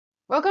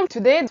Welcome.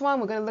 Today, this one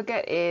we're going to look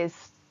at is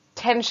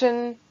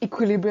tension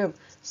equilibrium.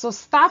 So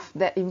stuff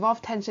that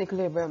involve tension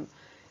equilibrium.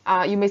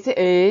 You may say,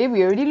 hey,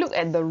 we already looked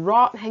at the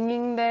rod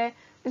hanging there.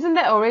 Isn't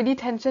that already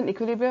tension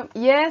equilibrium?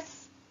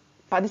 Yes,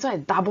 but this one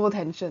is double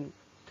tension.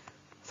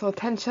 So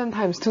tension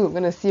times 2. We're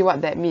going to see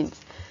what that means.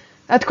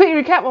 A quick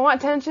recap on what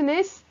tension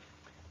is.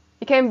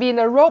 It can be in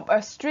a rope,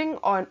 a string,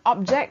 or an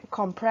object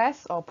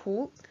compressed or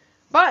pulled.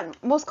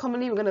 But most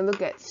commonly, we're going to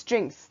look at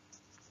strings.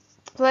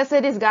 So let's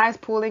say this guy's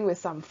pulling with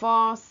some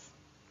force.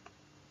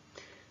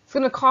 It's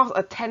going to cause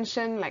a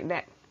tension like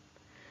that.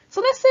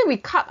 So let's say we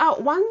cut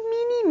out one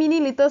mini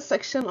little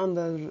section on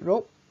the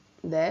rope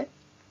there.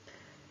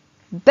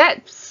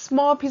 That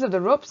small piece of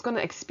the rope is going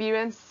to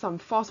experience some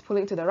force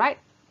pulling to the right,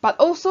 but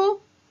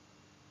also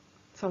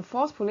some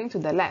force pulling to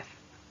the left.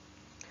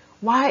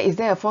 Why is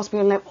there a force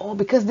pulling left? Oh,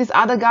 because this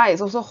other guy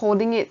is also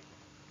holding it,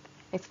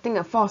 exerting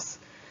a force.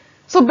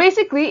 So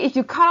basically, if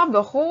you cut off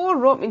the whole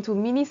rope into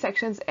mini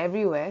sections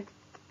everywhere,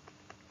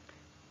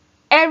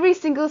 every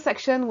single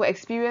section will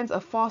experience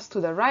a force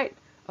to the right,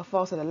 a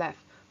force to the left,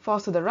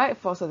 force to the right,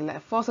 force to the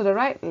left, force to the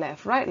right,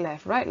 left, right,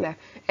 left, right, left.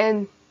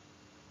 And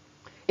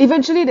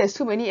eventually there's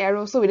too many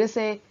arrows, so we just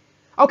say,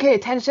 okay,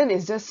 tension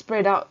is just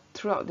spread out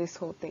throughout this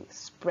whole thing.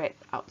 Spread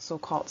out,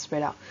 so-called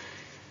spread out.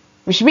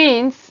 Which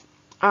means,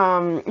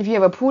 if you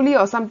have a pulley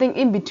or something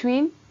in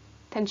between,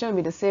 tension will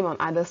be the same on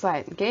either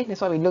side. Okay, that's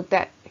what we looked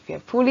at. If you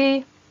have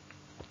pulley,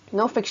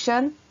 no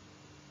friction,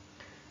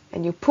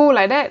 and you pull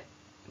like that,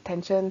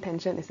 tension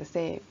is the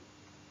same.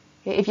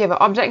 Okay, if you have an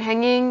object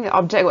hanging, the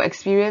object will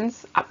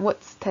experience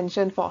upwards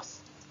tension force.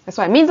 That's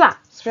what it means lah.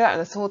 Straight out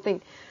this whole thing.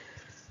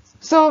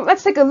 So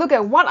let's take a look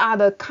at what are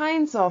the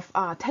kinds of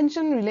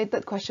tension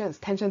related questions,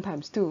 tension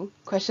times 2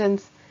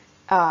 questions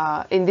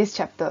in this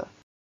chapter.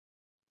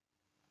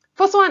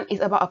 First one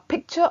is about a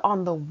picture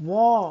on the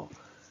wall.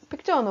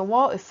 Picture on the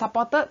wall is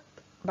supported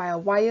by a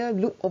wire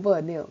looped over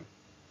a nail.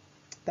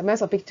 The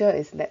mass of picture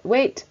is that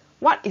weight.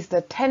 What is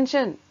the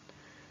tension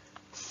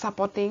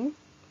supporting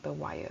the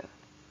wire?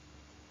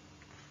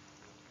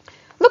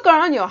 Look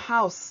around your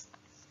house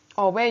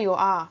or where you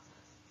are.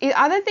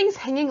 Are there things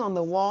hanging on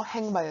the wall,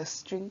 hanging by a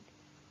string?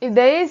 If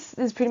there is,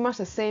 it's pretty much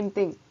the same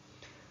thing.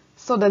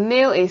 So the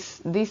nail is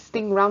this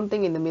thing, round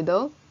thing in the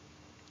middle.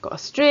 Got a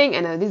string,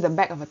 and this is the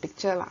back of a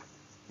picture lah.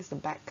 It's the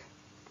back.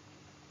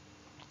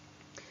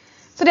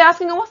 So they're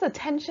asking, what's the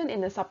tension in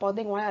the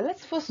supporting wire?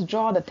 Let's first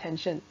draw the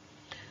tension.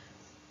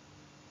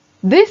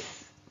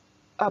 This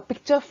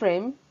picture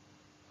frame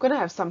going to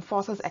have some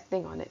forces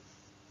acting on it.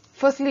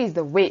 Firstly is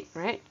the weight,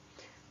 right?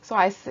 So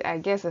I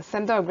guess the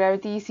center of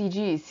gravity,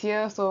 CG, is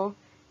here, so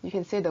you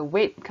can say the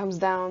weight comes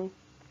down.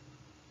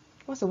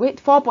 What's the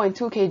weight?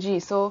 4.2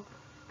 kg. So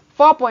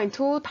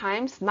 4.2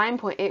 times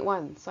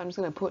 9.81. So I'm just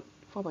going to put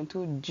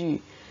 4.2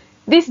 G.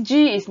 This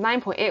G is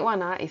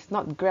 9.81. It's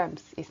not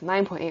grams. It's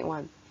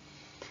 9.81.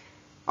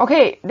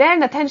 Okay,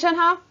 then the tension,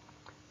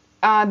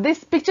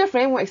 this picture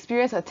frame will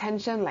experience a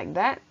tension like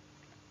that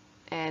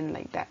and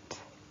like that.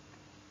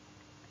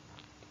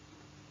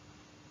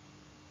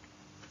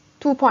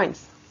 2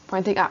 points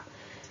pointing up.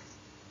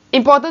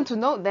 Important to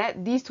note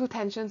that these two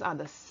tensions are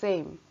the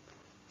same.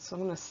 So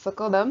I'm going to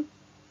circle them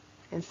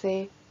and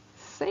say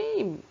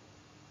same.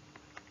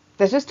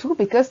 There's just 2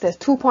 because there's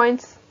 2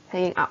 points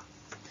hanging up.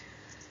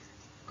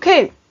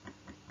 Okay,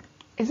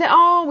 is that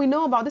all we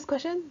know about this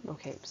question?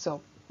 Okay,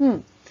 so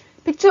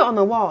picture on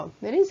the wall.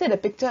 They didn't say the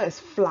picture is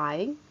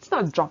flying. It's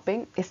not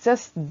dropping. It's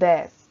just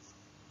there.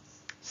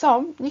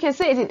 So you can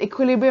say it's in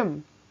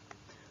equilibrium,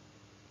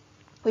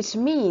 which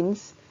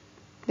means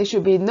there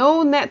should be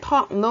no net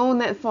torque, no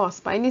net force.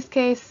 But in this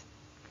case,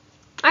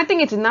 I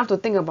think it's enough to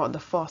think about the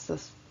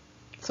forces.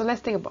 So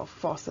let's think about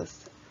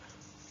forces.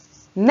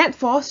 Net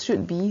force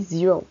should be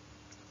 0.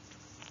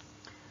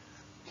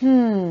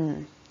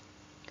 The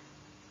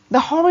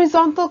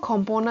horizontal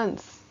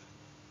components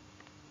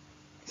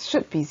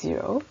should be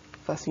 0,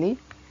 firstly.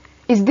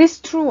 Is this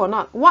true or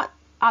not? What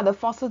are the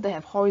forces that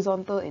have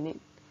horizontal in it?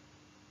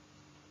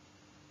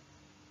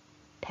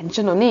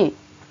 Tension only.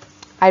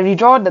 I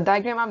redraw the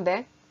diagram up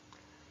there.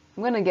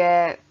 I'm going to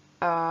get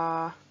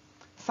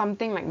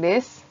something like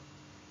this.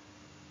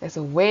 There's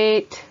a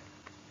weight,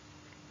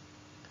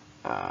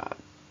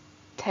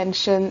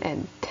 tension,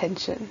 and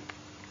tension.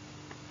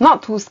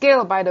 Not to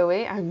scale, by the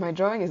way. My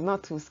drawing is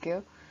not to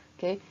scale.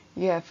 Okay,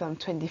 you have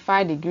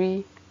 25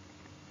 degree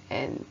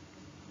and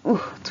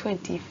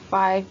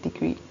 25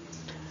 degree.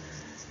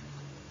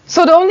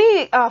 So the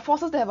only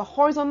forces that have a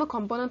horizontal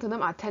component to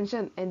them are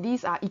tension, and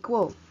these are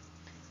equal.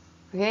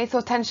 Okay,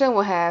 so tension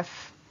will have,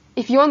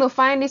 if you want to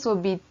find, this will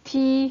be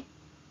T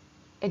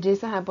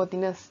adjacent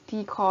hypotenuse,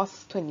 T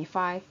cos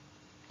 25.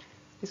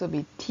 This will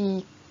be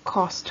T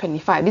cos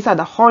 25. These are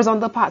the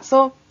horizontal parts.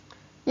 So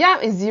yeah,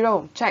 it's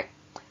 0. Check.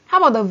 How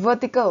about the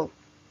vertical?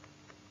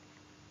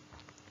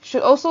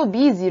 Should also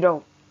be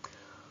 0.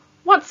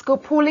 What's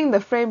pulling the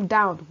frame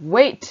down?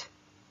 Weight.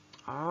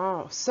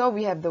 Oh, so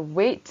we have the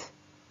weight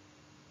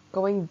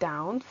going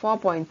down,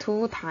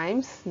 4.2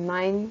 times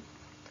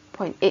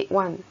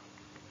 9.81.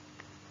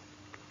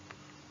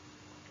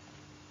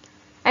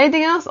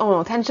 Anything else? Oh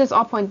no, tension's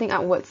all pointing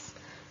upwards.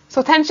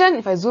 So tension,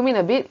 if I zoom in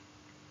a bit,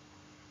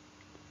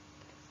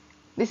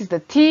 this is the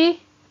T,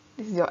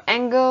 this is your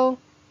angle,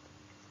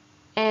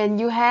 and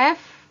you have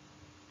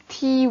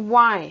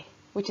Ty,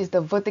 which is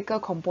the vertical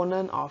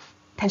component of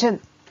tension.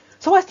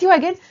 So what's Ty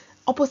again?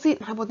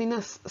 Opposite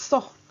hypotenuse.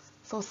 So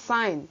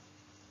sine.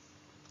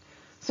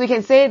 So you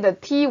can say the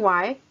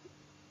Ty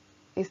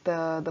is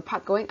the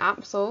part going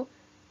up, so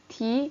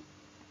T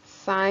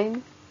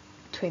sine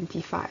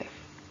 25.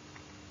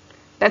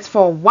 That's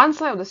for one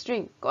side of the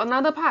string. Got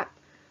another part.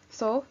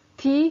 So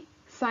T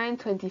sine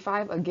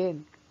 25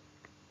 again.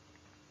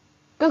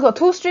 Because got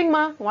two string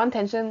ma, one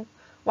tension,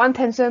 one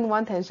tension,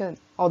 one tension.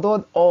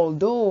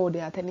 Although they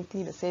are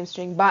technically the same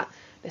string, but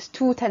there's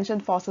two tension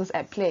forces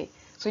at play.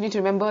 So you need to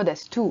remember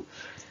there's two.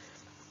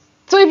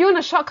 So if you want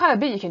to shortcut a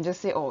bit, you can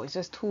just say, oh, it's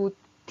just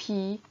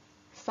 2T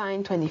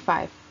sine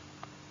 25.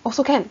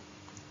 Also can.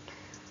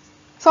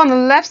 So on the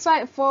left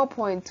side,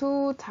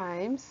 4.2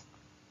 times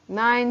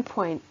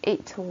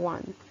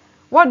 9.81.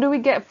 What do we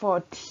get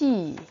for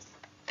T?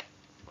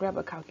 Grab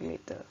a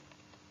calculator.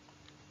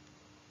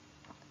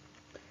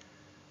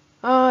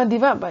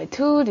 Divide by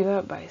 2,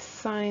 divide by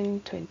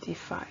sine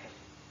 25.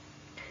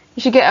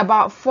 You should get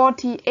about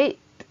 48.75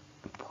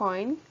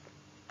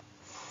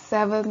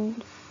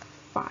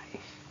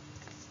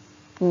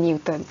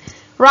 Newton.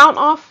 Round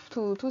off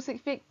to 2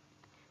 sig fig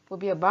will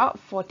be about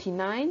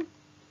 49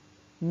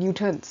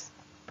 newtons.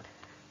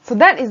 So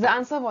that is the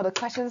answer for the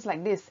questions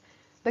like this.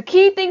 The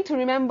key thing to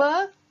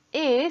remember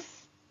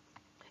is,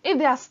 if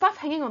there are stuff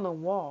hanging on the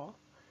wall,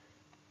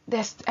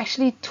 there's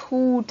actually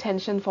two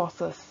tension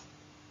forces.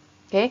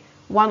 Okay,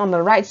 one on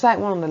the right side,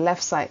 one on the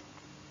left side.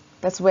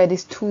 That's where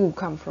these two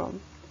come from.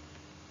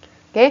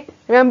 Okay,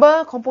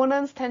 remember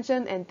components,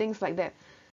 tension, and things like that.